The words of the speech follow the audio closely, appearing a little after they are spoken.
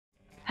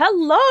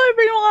Hello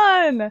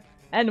everyone!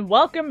 And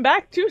welcome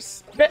back to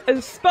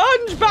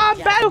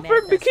Spongebob Battle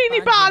for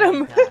Bikini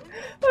Bottom!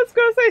 Let's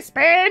go say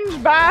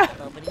Spongebob!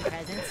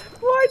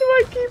 Why do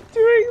I keep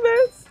doing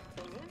this?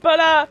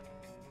 But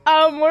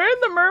we're in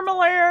the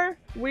Mermalair.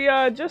 We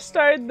just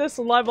started this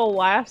level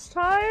last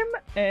time,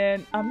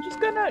 and I'm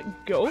just gonna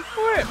go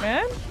for it,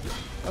 man.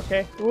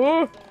 Okay.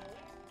 Ooh.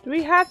 Do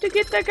we have to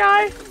get that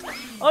guy?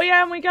 Oh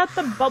yeah, and we got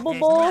the bubble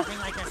bowl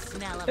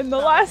in the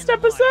last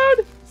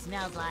episode.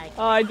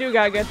 Oh, I do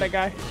gotta get that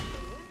guy.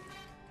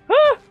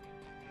 Ah!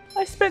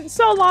 I spent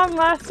so long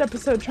last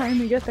episode trying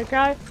to get that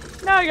guy.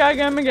 Now I gotta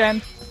get him again.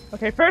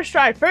 Okay, first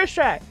try, first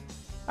try.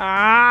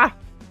 Ah!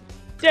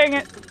 Dang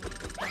it.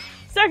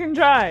 Second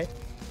try.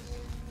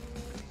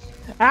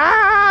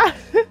 Ah!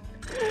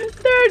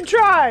 Third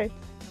try.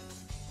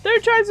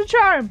 Third try's a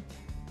charm.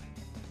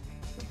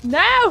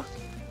 Now!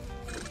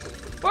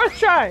 Fourth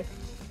try.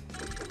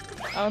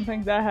 I don't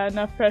think that had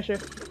enough pressure.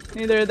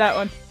 Neither did that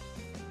one.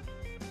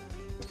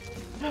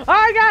 Oh,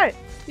 I got it!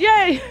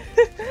 Yay!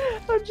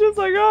 I'm just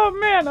like, oh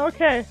man,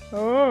 okay.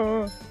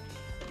 Oh.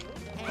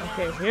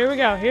 Okay, here we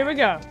go, here we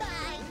go.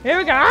 Here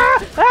we go.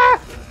 Ah! Ah!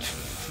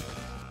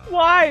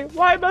 Why?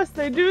 Why must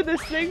they do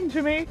this thing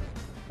to me?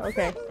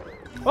 Okay.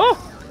 Oh!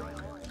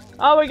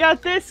 Oh, we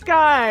got this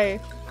guy.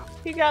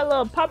 He got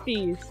little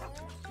puppies.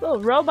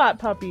 Little robot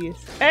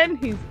puppies. And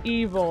he's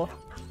evil.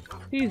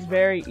 He's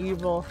very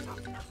evil.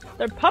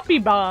 They're puppy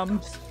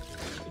bombs.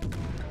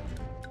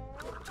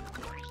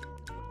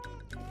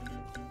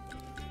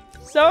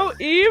 So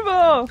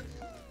evil!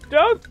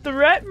 Don't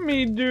threaten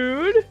me,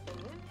 dude!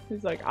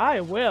 He's like, I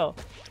will.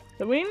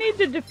 So we need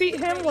to defeat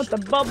him with the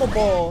bubble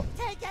bowl.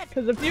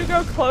 Because if you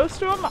go close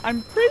to him,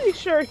 I'm pretty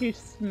sure he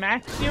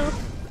smacks you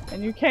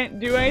and you can't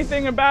do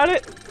anything about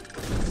it.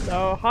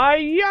 So,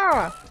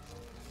 hi-ya!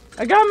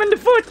 I got him in the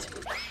foot!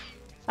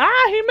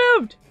 Ah, he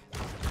moved!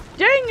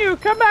 Dang you!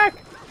 Come back!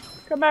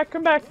 Come back,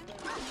 come back.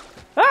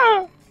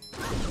 Ah!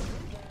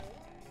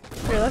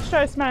 Okay, let's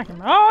try to smack him.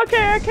 Oh,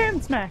 okay, I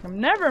can smack him.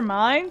 Never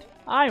mind.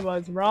 I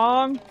was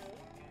wrong.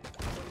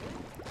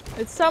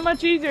 It's so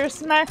much easier to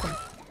smack him.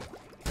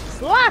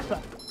 Slap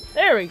him!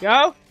 There we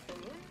go.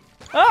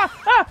 Ah!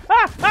 Ah!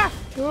 Ah! Ah!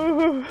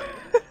 Ooh.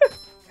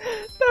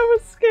 That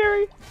was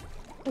scary.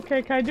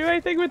 Okay, can I do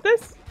anything with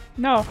this?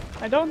 No,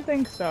 I don't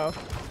think so.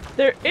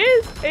 There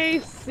is a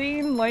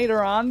scene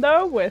later on,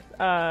 though, with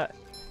the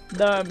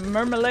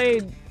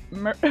Mermalair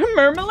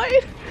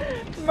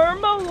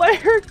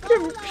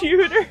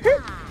computer.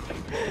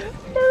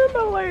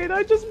 Mermaid!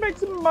 I just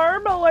mixed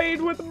marmalade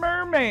with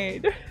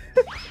mermaid.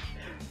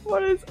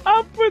 What is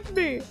up with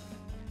me?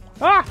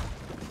 Ah!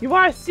 You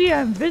want to see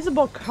an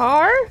invisible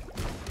car?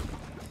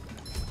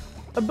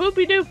 A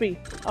boopy doopy.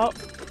 Oh,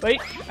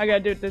 wait. I gotta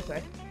do it this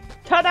way.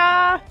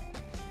 Ta-da!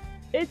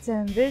 It's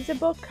an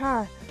invisible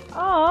car.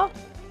 Oh,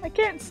 I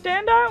can't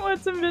stand on it when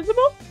it's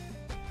invisible?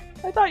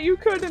 I thought you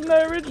could in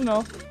the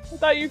original. I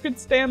thought you could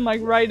stand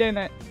like right in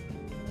it.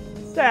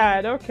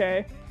 Sad,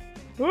 okay.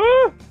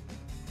 Woo!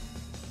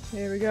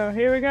 Here we go,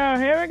 here we go,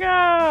 here we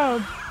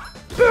go!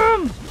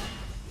 Boom!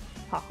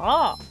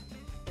 Haha!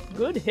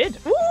 Good hit.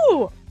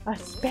 Ooh! A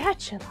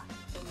spatula!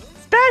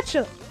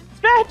 Spatula!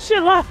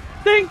 Spatula!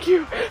 Thank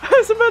you! I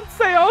was about to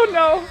say, oh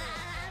no!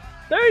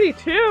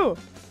 32!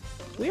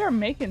 We are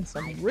making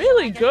some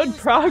really good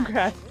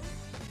progress.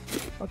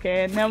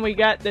 Okay, and then we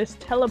got this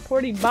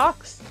teleporting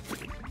box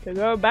to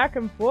go back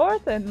and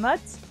forth, and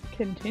let's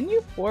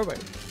continue forward.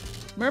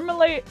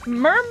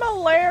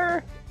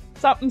 Mermalair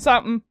something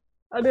something.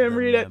 I didn't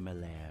read it.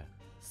 Mermalair,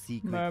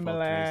 secret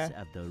fortress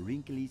of the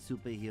wrinkly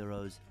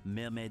superheroes,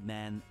 Mermaid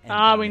Man, and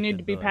ah, we need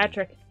to be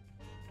Patrick.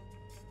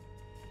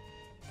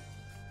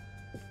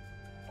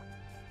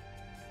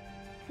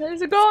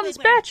 There's a golden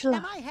spatula.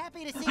 Am I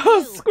happy to see oh,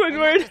 you?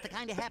 Squidward. Not just the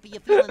kind of happy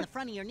you feel in the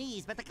front of your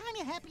knees, but the kind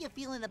of happy you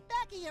feel in the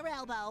back of your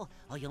elbow.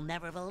 Oh, you'll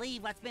never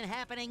believe what's been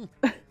happening.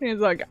 He's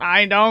like,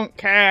 I don't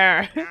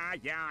care.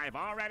 Yeah, I've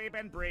already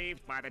been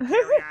briefed by the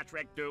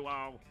geriatric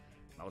duo.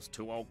 Those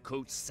two old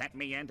coots sent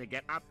me in to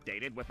get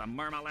updated with the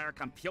Mermalair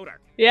computer.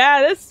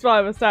 Yeah, this is what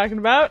I was talking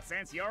about.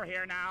 Since you're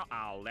here now,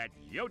 I'll let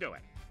you do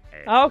it.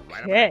 It's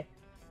okay. Right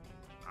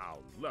oh,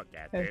 look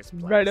at this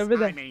place. Right over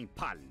there. I mean,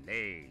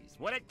 please.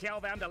 Would it kill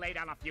them to lay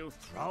down a few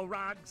throw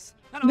rugs?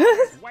 And all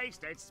this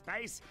wasted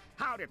space?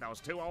 How did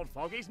those two old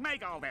fogies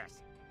make all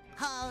this?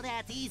 Oh,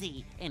 that's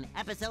easy. In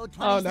episode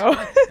 27, oh,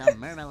 no. the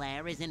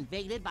Mermalair is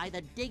invaded by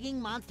the digging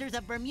monsters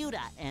of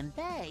Bermuda, and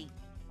they...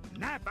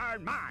 Never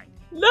mind.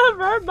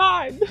 Never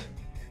mind.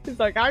 He's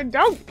like, I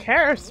don't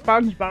care,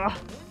 SpongeBob.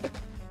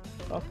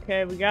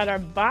 Okay, we got our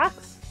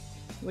box.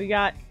 We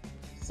got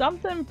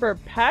something for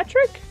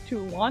Patrick to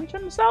launch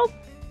himself.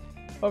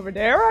 Over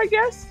there, I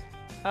guess.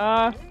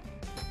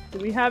 Do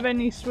we have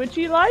any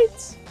switchy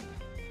lights?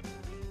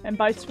 And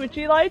by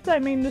switchy lights, I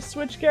mean the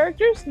switch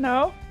characters?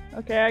 No.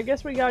 Okay, I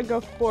guess we gotta go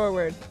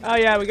forward. Oh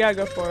yeah, we gotta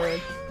go forward.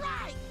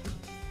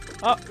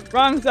 Oh,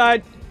 wrong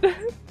side.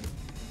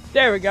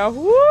 There we go.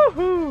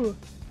 Woohoo!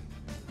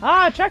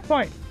 Ah,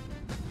 checkpoint.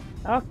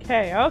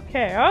 Okay,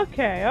 okay,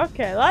 okay,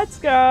 okay. Let's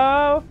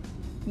go.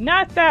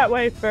 Not that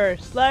way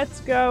first. Let's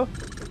go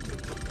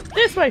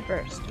this way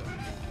first.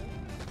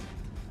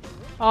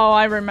 Oh,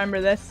 I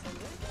remember this.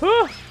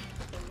 Whew.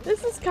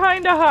 This is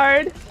kind of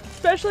hard,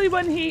 especially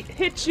when he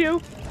hits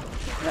you.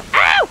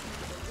 Ow!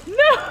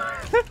 No!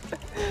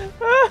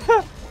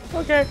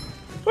 Okay,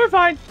 we're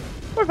fine.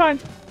 We're fine.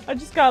 I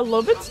just got a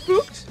little bit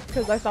spooked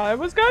because I thought I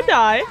was gonna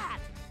die.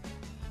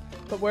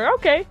 But we're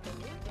okay.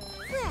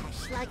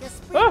 Fresh like a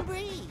spring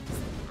breeze.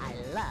 I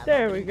love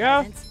There we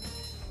go. presents.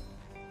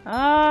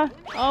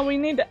 Oh, we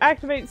need to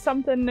activate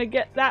something to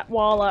get that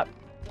wall up.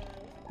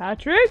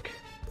 Patrick,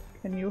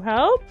 can you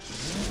help?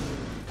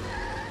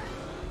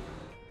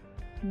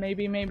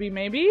 Maybe.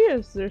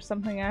 Is there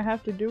something I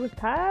have to do with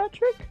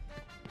Patrick?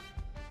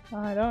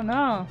 I don't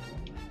know.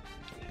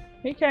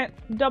 He can't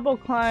double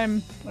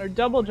climb or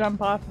double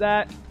jump off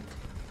that.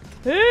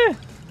 Well,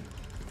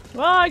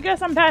 I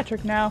guess I'm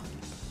Patrick now.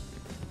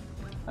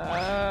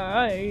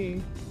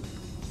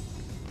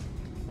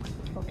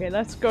 Okay,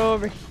 let's go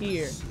over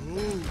here.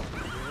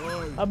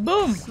 A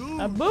boom!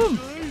 A boom!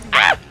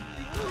 Ah!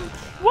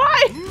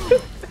 Why?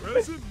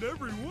 That's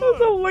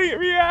a late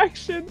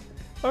reaction.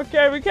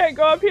 Okay, we can't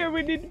go up here.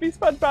 We need to be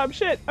Spongebob.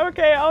 Shit.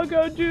 Okay, I'll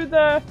go do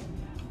the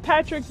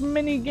Patrick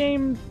mini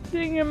game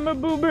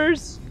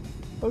thingamaboobers.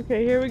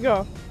 Okay, here we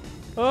go.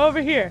 Over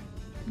here.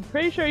 I'm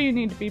pretty sure you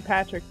need to be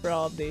Patrick for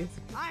all of these.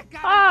 I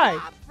got Hi. a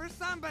job for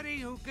somebody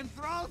who can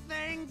throw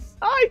things.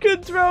 I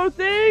can throw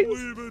things!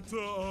 Leave it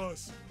to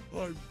us.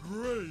 I'm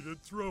great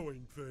at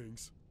throwing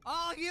things.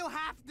 All you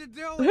have to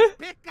do is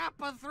pick up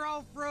a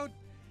throw fruit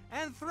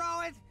and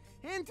throw it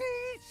into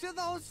each of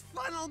those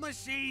funnel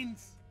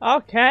machines.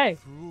 Okay.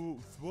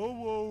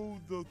 Throw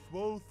the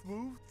throw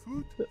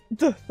fruit.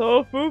 The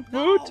tofu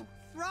fruit?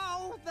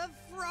 No, throw the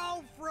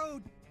throw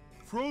fruit.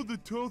 Throw the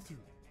tofu.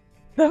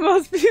 That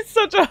must be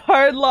such a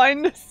hard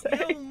line to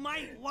say. You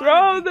might want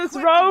Throw to be this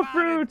quick raw about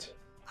fruit. it.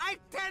 I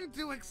tend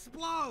to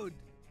explode.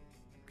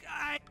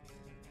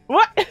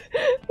 What?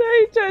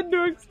 They tend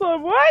to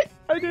explode. What?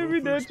 I didn't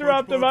mean to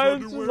interrupt him. I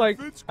was just like,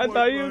 I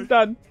thought he was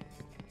done.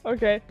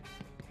 Okay.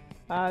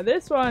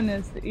 This one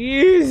is the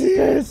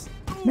easiest.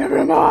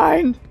 Never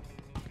mind.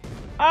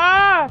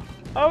 Ah!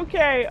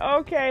 Okay,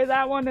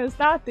 that one is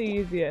not the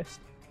easiest.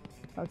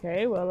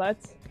 Okay, well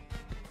let's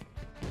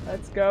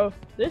go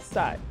this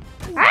side.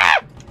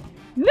 Ah!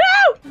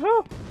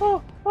 No!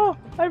 Oh,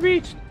 I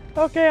reached.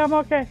 Okay, I'm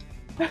okay.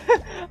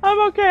 I'm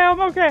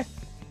okay.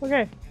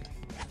 Okay.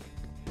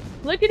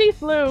 Lickety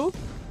flew.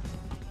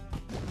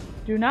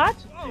 Do not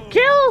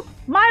kill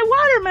my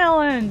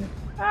watermelon!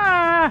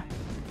 Ah!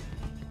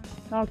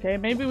 Okay,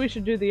 maybe we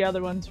should do the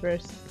other ones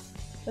first.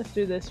 Let's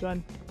do this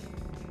one.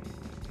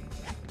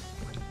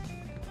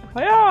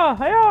 Hiya!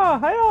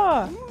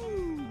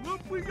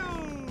 Up we go.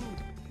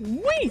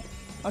 Whee!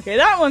 Okay,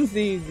 that one's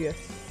the easiest.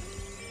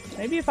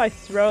 Maybe if I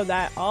throw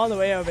that all the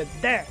way over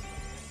there.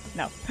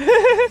 No.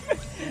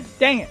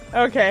 Dang it.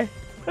 Okay.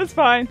 That's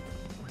fine.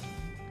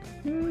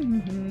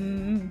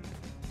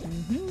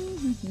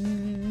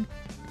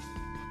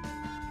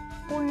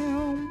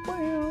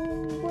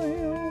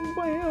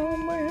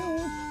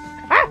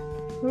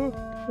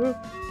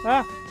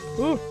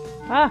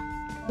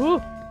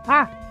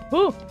 Ah!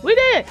 We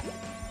did it!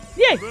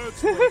 Yay!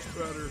 That's much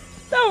better.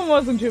 That one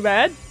wasn't too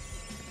bad.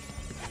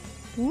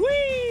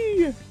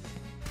 Whee!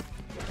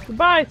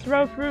 Goodbye,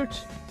 throw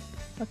fruit.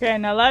 Okay,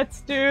 now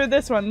let's do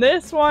this one.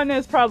 This one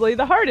is probably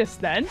the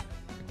hardest then.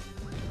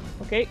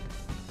 Okay.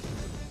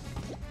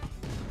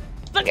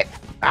 Look it!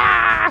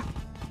 Ah!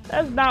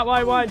 That's not what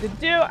I wanted to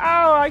do.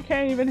 Oh, I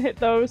can't even hit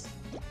those.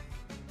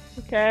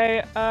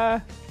 Okay,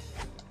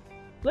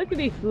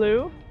 Lickety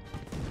flew.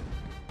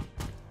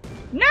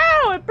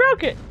 No! It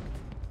broke it!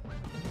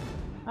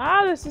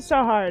 Ah, this is so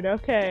hard.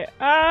 Okay,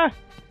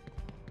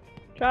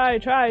 Try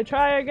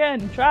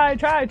again. Try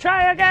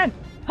again!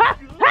 Ha!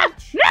 Ha!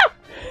 No!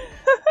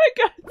 I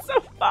got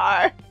so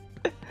far.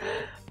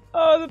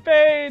 Oh, the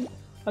pain.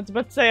 I was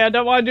about to say, I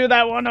don't want to do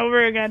that one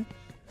over again.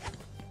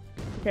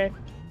 Okay.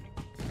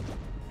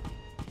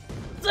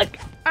 Look!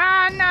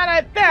 Ah, not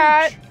at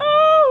that!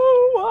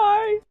 Oh,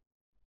 why?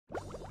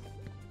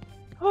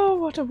 Oh,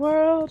 what a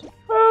world.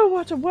 Oh,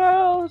 what a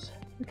world.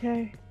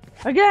 Okay.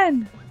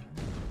 Again!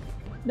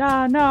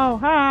 Nah, no.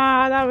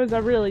 Ah, that was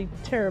a really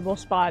terrible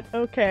spot.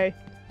 Okay.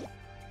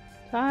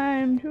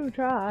 Time to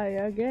try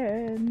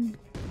again.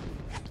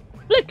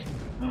 Flick!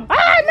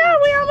 Ah, no!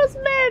 We almost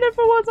made it if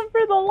it wasn't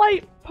for the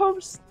light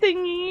post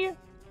thingy.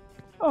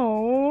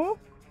 Oh.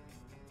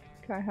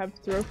 Can I have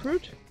throw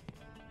fruit?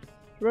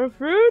 Throw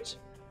fruit?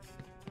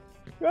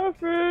 Throw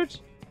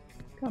fruit!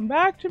 Come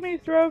back to me,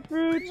 throw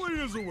fruit! Wait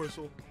as a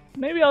whistle.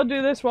 Maybe I'll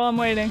do this while I'm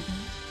waiting.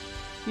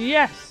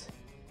 Yes!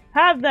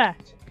 Have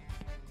that!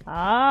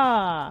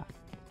 Ah!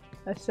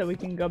 That's so we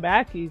can go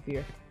back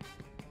easier.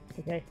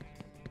 Okay.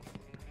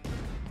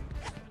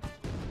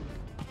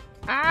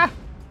 Ah!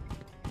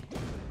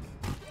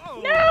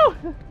 No!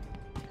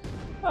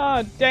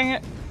 Oh, dang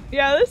it.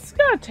 Yeah, this is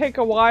gonna take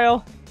a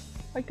while.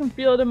 I can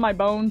feel it in my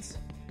bones.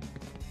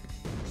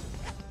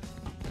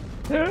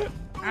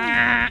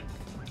 Ah!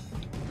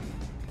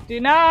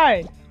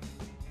 Denied!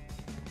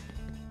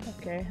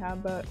 Okay, how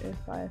about if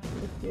I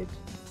flick it?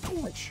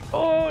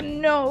 Oh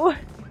no!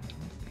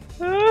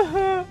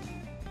 I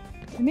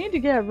need to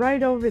get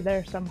right over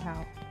there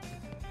somehow.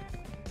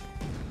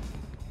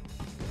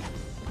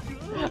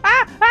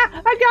 Ah!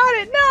 I got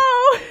it! No!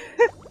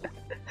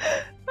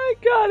 I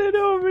got it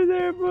over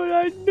there, but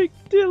I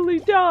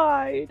McDilly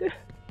died.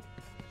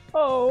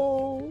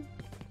 Oh.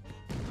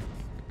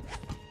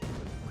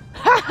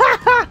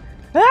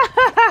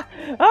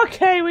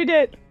 Okay, we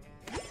did.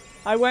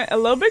 I went a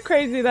little bit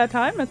crazy that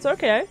time. It's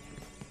okay.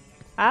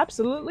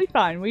 Absolutely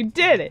fine. We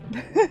did it.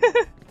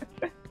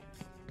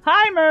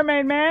 Hi,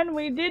 Mermaid Man.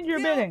 We did your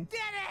bidding. You did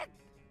it!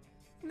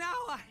 Now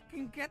I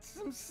can get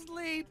some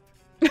sleep.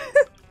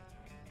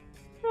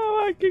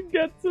 Oh, I can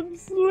get some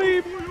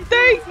sleep.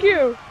 Thank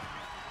you.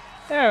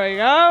 There we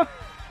go.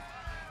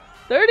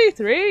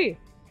 33.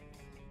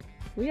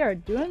 We are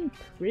doing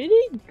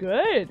pretty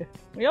good.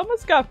 We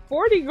almost got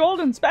 40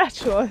 golden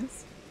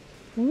spatulas.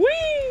 Whee!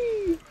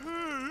 Hey,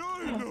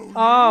 I know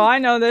Oh, I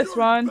know this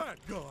one. That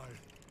guy.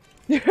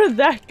 You're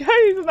that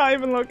guy? He's not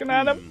even looking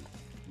at him.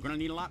 We're gonna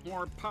need a lot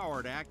more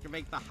power to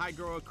activate the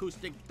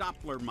hydroacoustic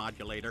Doppler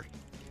modulator.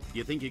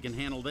 You think you can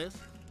handle this?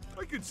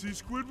 I can see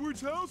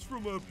Squidward's house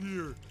from up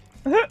here.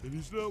 And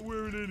he's not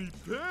wearing any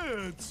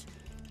pants.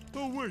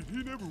 Oh wait,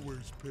 he never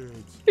wears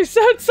pants. He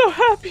sounds so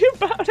happy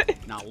about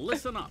it. Now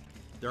listen up.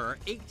 There are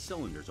 8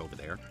 cylinders over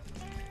there.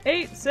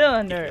 8 If you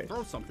cylinders.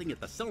 throw something at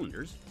the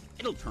cylinders,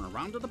 it'll turn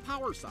around to the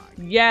power side.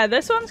 Yeah,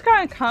 this one's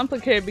kind of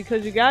complicated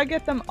because you gotta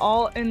get them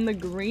all in the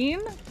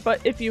green,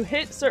 but if you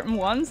hit certain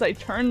ones, they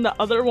turn the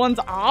other ones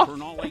off.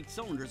 Turn all 8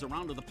 cylinders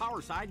around to the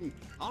power side and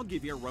I'll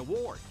give you a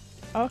reward.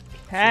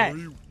 Okay.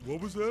 Sorry,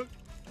 what was that?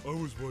 I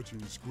was watching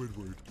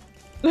Squidward.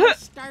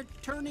 Start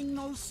turning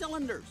those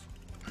cylinders.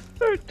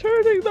 They're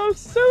turning those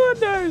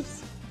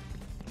cylinders!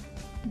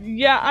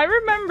 Yeah, I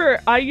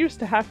remember I used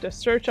to have to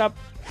search up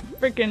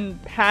freaking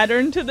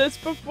pattern to this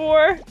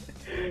before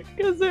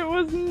because it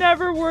was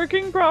never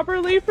working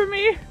properly for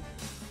me.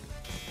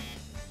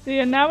 See,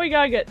 and now we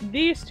gotta get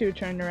these 2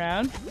 turned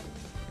around.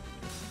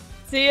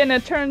 See, and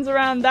it turns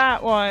around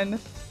that one.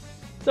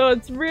 So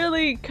it's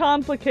really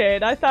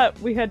complicated. I thought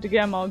we had to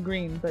get them all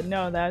green, but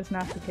no, that is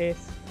not the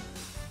case.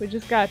 We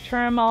just gotta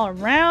turn them all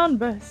around,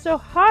 but it's so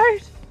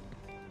hard.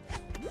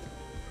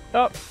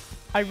 Oh,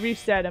 I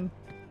reset him.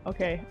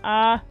 Okay,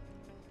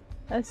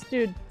 let's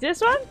do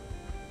this one.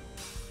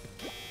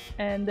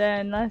 And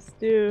then let's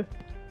do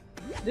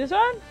this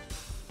one.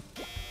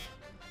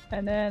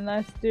 And then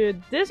let's do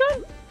this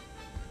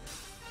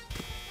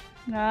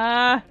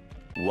one.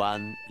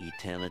 One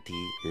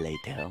eternity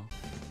later.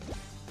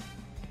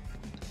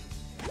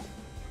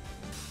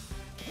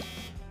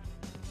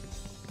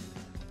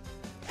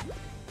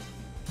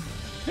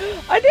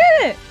 I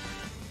did it!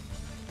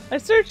 I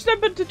searched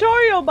up a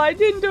tutorial, but I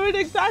didn't do it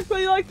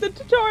exactly like the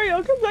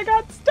tutorial because I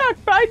got stuck,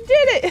 but I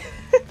did it!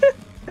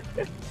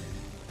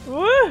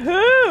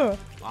 Woohoo!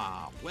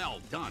 Ah, well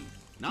done.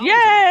 Now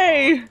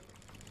Yay!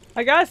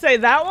 I gotta say,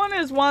 that one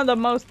is one of the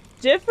most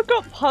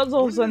difficult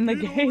puzzles in the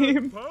What do you need all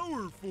game. that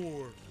power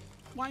for?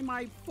 why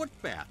my foot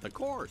bath, of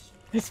course.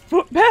 His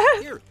foot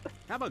bath? Here,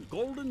 have a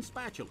golden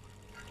spatula.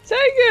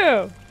 Thank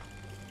you!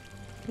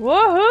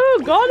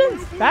 Woohoo! Golden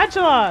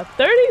spatula!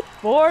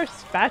 34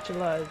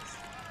 spatulas.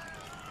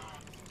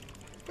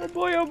 Oh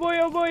boy, oh boy,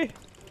 oh boy.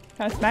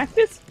 Can I smack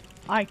this?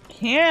 I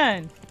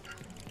can!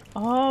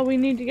 Oh, we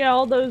need to get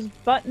all those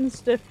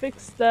buttons to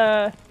fix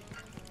the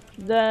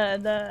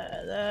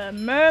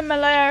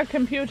Mermalair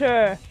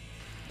computer.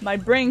 My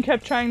brain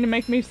kept trying to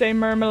make me say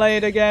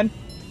Mermalade again.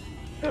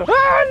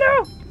 Ah,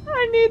 no!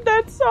 I need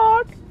that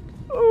sock!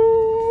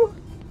 Ooh!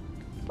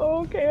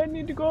 Okay, I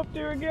need to go up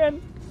there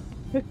again.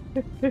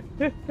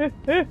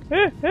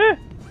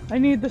 I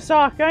need the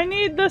sock! I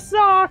need the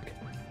sock!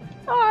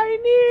 I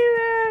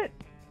need it!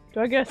 Do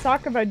I get a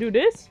sock if I do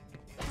this?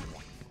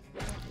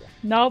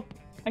 Nope.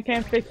 I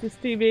can't fix this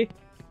TV.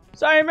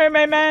 Sorry,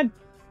 Mermaid Man!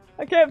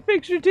 I can't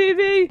fix your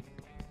TV!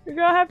 You're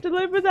gonna have to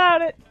live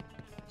without it.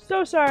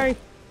 So sorry.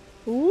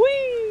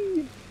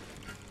 Whee!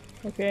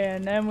 Okay,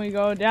 and then we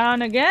go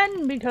down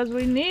again because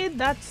we need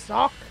that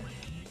sock.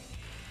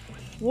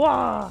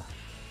 Whoa!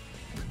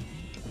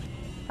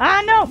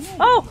 Ah, no!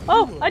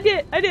 Oh! I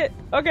did it!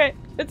 Okay,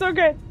 it's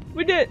okay.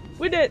 We did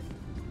it!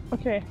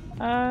 Okay.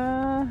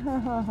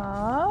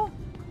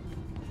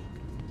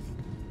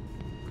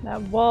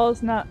 That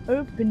wall's not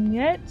open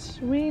yet.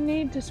 We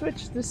need to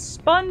switch to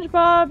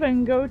Spongebob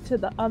and go to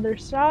the other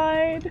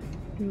side.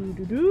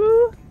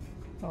 Doo-doo-doo.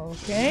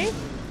 Okay.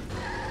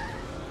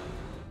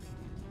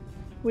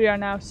 We are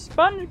now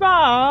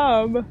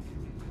Spongebob!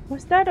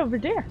 What's that over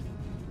there?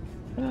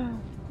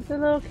 It's a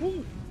little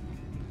cave.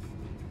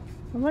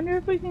 I wonder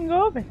if we can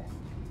go over there.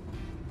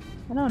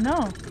 I don't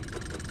know.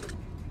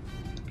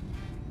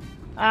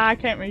 Ah, I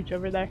can't reach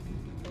over there.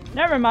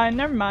 Never mind,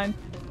 never mind.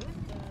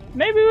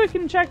 Maybe we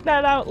can check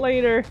that out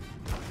later.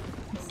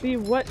 And see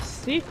what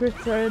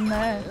secrets are in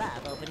there.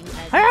 Love opening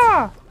presents.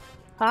 Hiya!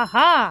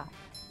 Ha-ha!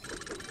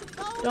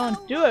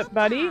 Don't do it,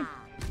 buddy.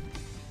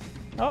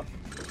 Oh,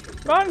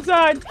 wrong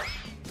side.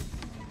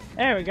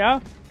 There we go.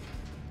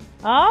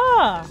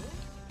 Ah!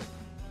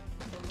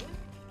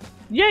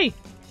 Yay!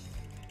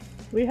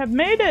 We have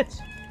made it!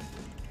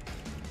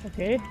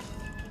 Okay.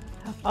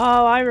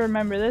 Oh, I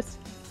remember this.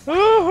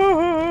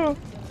 Ooh,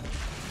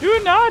 do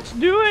not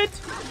do it!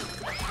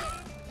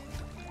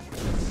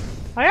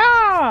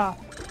 Hiya!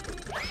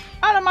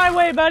 Out of my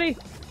way, buddy!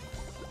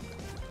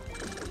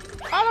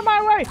 Out of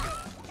my way!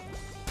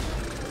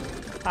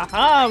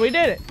 Haha, we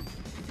did it!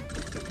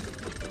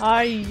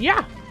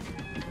 Hiya!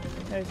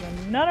 There's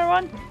another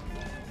one.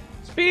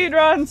 Speed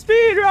run!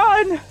 Speed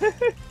run!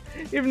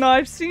 Even though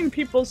I've seen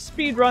people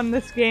speed run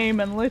this game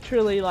in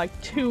literally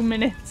like 2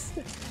 minutes.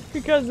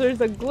 Because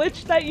there's a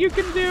glitch that you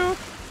can do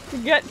to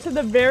get to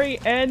the very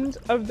end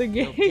of the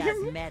game. You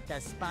just met the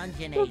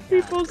Sponginator. So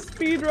people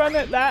speed run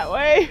it that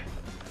way.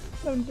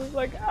 I'm just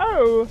like,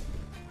 oh.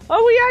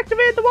 Oh, we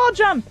activated the wall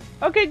jump!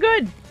 Okay,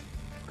 good.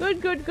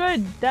 Good, good,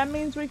 good. That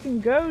means we can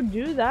go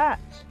do that.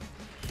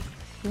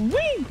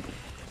 Wee!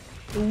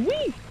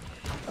 Wee!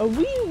 A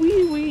wee,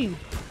 wee, wee.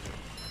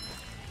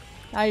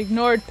 I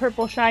ignored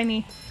purple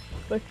shiny,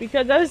 but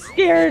because I was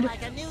scared.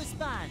 Like a new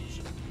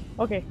sponge.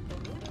 Okay.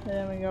 And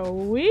then we go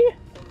wee.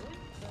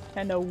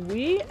 And a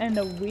wee, and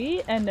a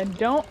wee, and a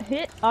don't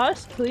hit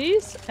us,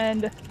 please.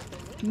 And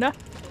no.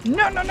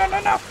 No, no, no,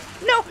 no, no!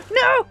 No,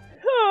 no!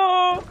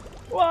 Oh,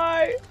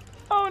 why?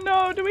 Oh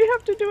no, do we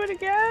have to do it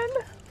again?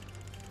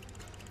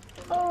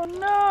 Oh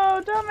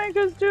no, don't make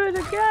us do it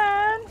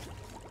again!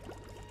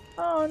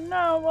 Oh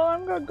no, well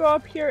I'm gonna go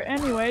up here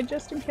anyway,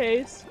 just in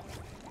case.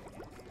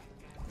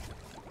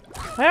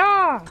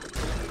 Ah!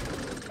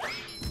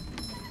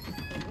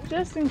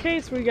 Just in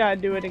case we gotta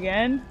do it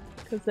again.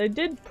 Because they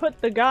did put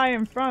the guy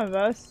in front of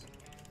us.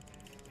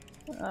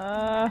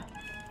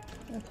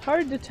 It's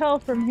hard to tell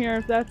from here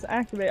if that's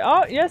activated.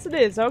 Oh, yes it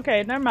is.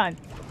 Okay, never mind.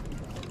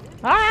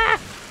 Ah!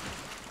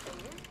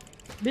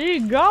 Be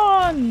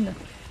gone!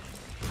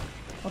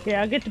 Okay,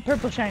 I'll get the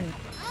purple shiny.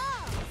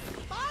 Oh,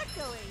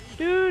 sparkly.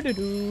 Do do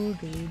do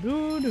do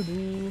do do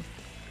do.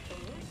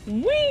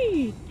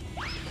 Whee!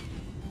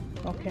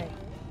 Okay.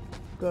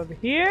 Go over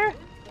here.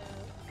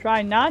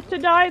 Try not to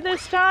die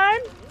this time.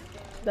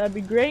 That'd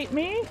be great,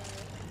 me.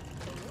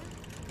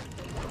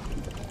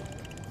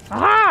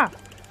 Aha!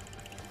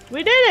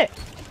 We did it!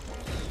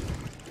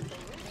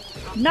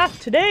 Not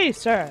today,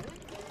 sir.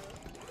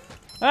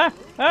 Oh,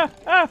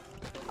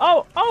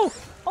 oh!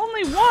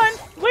 Only one?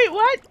 Wait,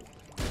 what?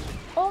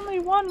 Only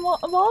one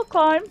wall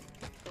climb.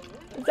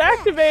 It's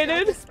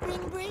activated. The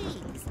spring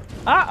breeze.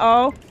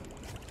 Uh-oh.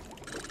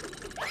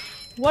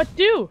 What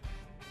do?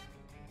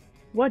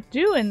 What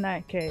do in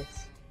that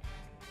case?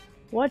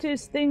 What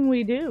is thing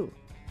we do?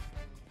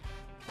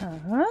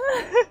 Uh-huh.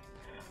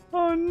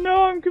 Oh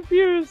no, I'm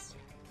confused.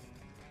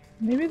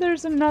 Maybe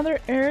there's another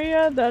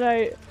area that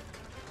I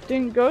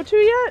didn't go to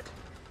yet?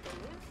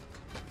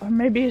 Or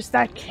maybe it's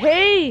that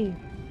cave.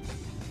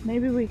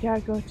 Maybe we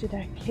gotta go to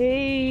that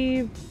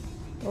cave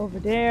over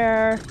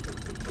there.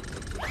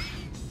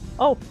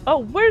 Oh,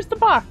 where's the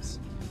box?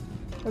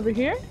 Over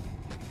here?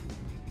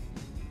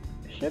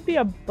 Should be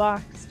a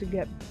box to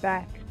get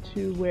back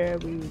to where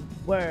we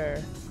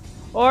were.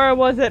 Or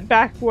was it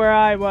back where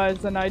I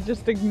was and I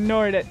just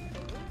ignored it?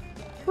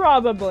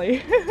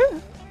 Probably.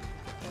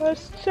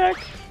 Let's check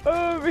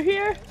over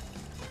here.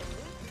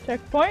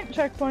 Checkpoint.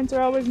 Checkpoints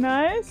are always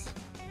nice.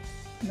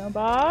 No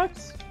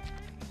box.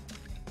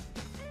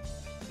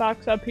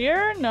 Box up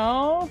here?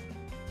 No.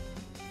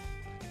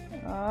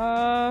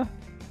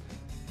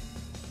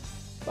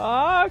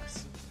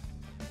 Box.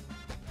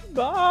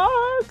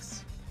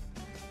 Box.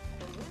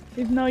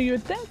 Even though you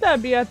would think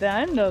that'd be at the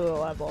end of the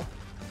level.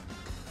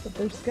 But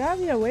there's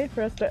gotta be a way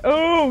for us to—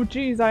 oh,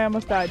 jeez, I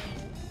almost died.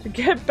 To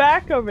get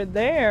back over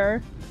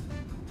there.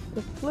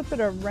 To flip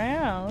it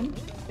around.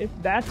 If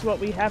that's what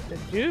we have to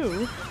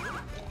do.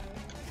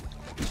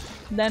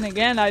 Then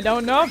again, I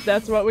don't know if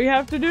that's what we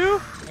have to do.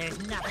 There's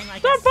nothing like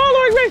Stop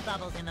following me!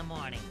 bubbles in the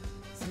morning.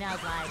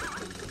 Smells like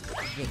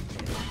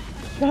victory.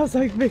 Smells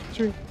like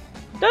victory.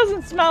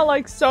 Doesn't smell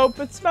like soap,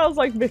 it smells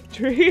like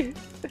victory.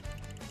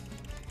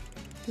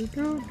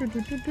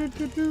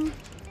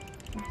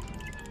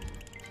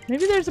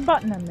 Maybe there's a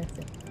button I'm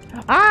missing.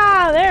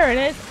 Ah, there it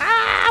is.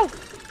 Ow!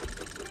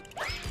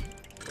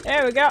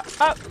 There we go.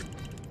 Up.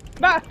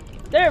 Bah.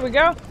 There we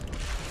go.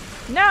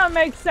 Now it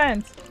makes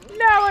sense.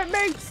 Now it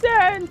makes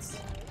sense.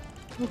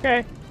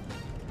 Okay.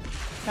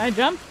 Can I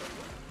jump?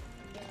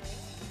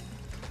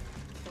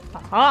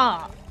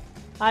 Aha!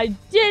 I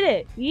did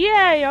it!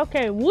 Yay!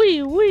 Okay.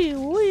 Wee, wee,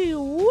 wee,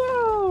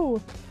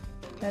 whoa!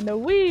 And a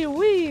wee,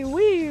 wee,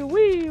 wee,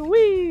 wee,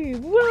 wee,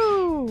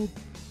 woo!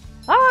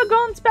 Ah,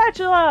 golden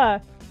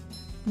spatula!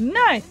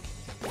 Nice!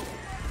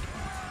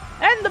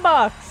 And the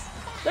box!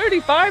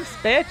 35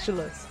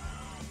 spatulas.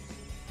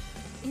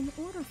 In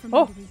order for me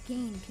to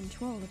regain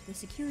control of the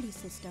security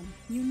system,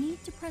 you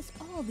need to press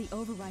all the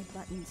override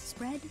buttons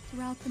spread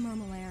throughout the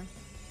Mermalair.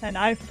 And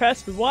I've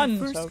pressed one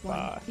the first so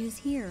far. one is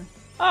here.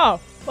 Oh,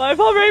 well I've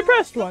already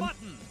pressed one.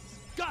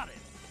 Got it.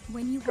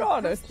 When you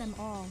have pressed them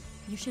all,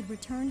 you should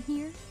return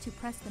here to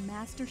press the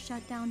master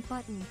shutdown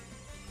button.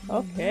 You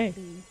Okay.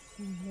 will be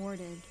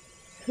rewarded.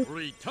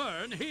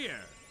 Return here.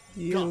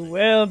 You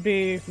will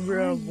be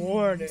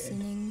rewarded.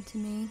 Listening to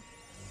me?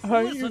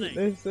 Are you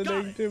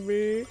listening to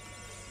me?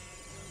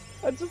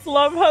 I just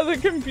love how the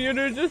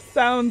computer just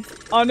sounds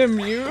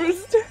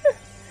unamused.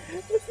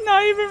 It's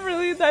not even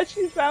really that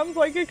she sounds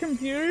like a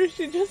computer,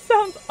 she just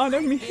sounds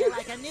unamused. Feel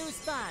like a new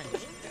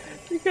sponge.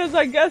 Because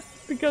I guess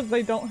because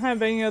they don't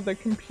have any of the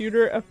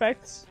computer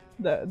effects,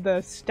 the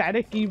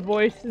staticky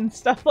voice and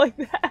stuff like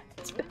that.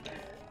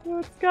 So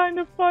it's kind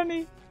of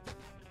funny.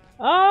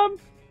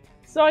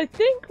 So I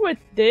think with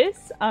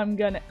this, I'm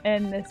gonna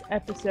end this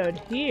episode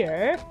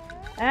here,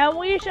 and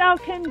we shall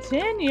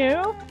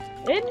continue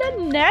in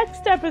the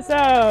next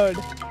episode.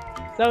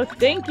 So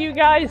thank you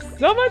guys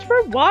so much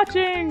for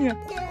watching.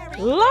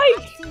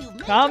 Like,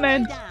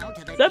 comment,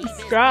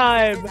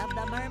 subscribe,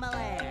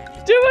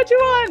 do what you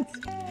want,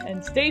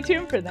 and stay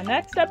tuned for the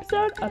next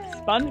episode of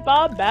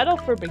SpongeBob Battle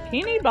for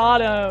Bikini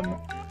Bottom.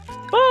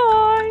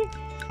 Bye!